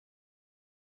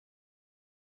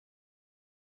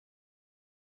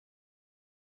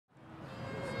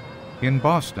In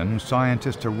Boston,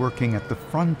 scientists are working at the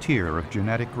frontier of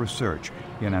genetic research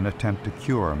in an attempt to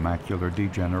cure macular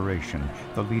degeneration,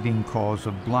 the leading cause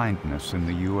of blindness in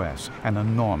the U.S., an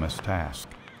enormous task.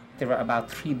 There are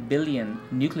about 3 billion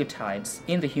nucleotides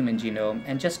in the human genome,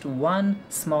 and just one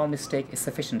small mistake is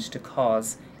sufficient to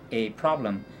cause a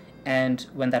problem. And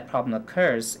when that problem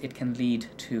occurs, it can lead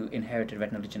to inherited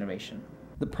retinal degeneration.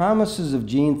 The promises of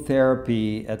gene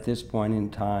therapy at this point in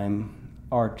time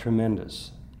are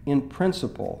tremendous. In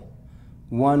principle,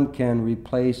 one can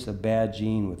replace a bad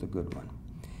gene with a good one.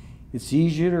 It's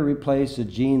easier to replace a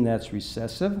gene that's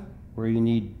recessive, where you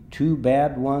need 2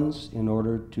 bad ones in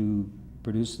order to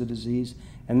produce the disease,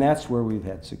 and that's where we've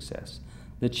had success.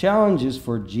 The challenge is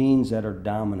for genes that are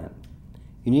dominant.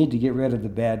 You need to get rid of the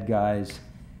bad guys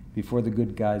before the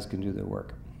good guys can do their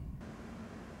work.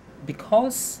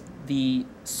 Because the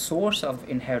source of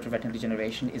inherited retinal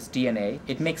degeneration is DNA,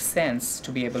 it makes sense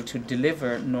to be able to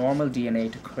deliver normal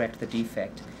DNA to correct the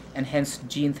defect. And hence,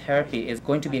 gene therapy is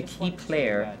going to be a key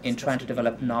player in trying to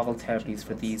develop novel therapies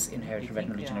for these inherited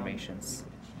retinal degenerations.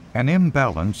 An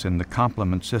imbalance in the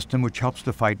complement system which helps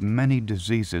to fight many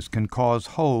diseases can cause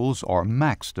holes or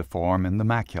macs to form in the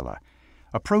macula.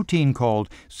 A protein called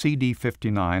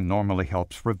CD59 normally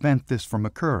helps prevent this from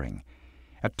occurring.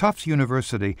 At Tufts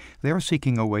University, they are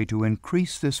seeking a way to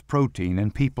increase this protein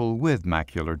in people with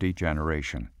macular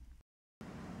degeneration.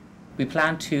 We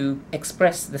plan to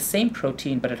express the same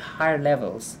protein but at higher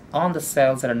levels on the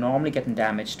cells that are normally getting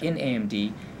damaged in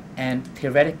AMD, and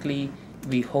theoretically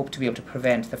we hope to be able to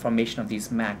prevent the formation of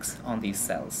these macs on these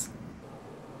cells.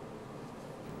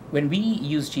 When we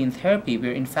use gene therapy,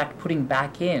 we're in fact putting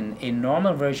back in a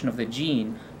normal version of the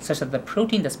gene such that the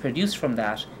protein that's produced from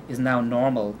that is now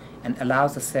normal and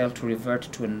allows the cell to revert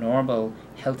to a normal,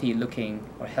 healthy looking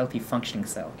or healthy functioning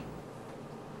cell.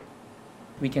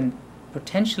 We can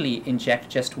potentially inject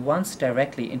just once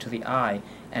directly into the eye,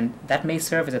 and that may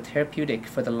serve as a therapeutic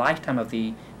for the lifetime of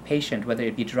the patient, whether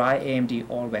it be dry AMD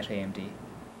or wet AMD.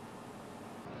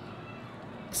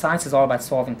 Science is all about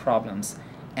solving problems,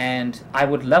 and I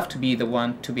would love to be the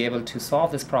one to be able to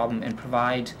solve this problem and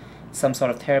provide some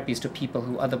sort of therapies to people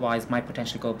who otherwise might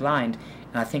potentially go blind,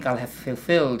 and I think I'll have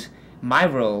fulfilled my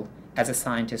role as a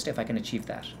scientist if I can achieve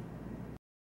that.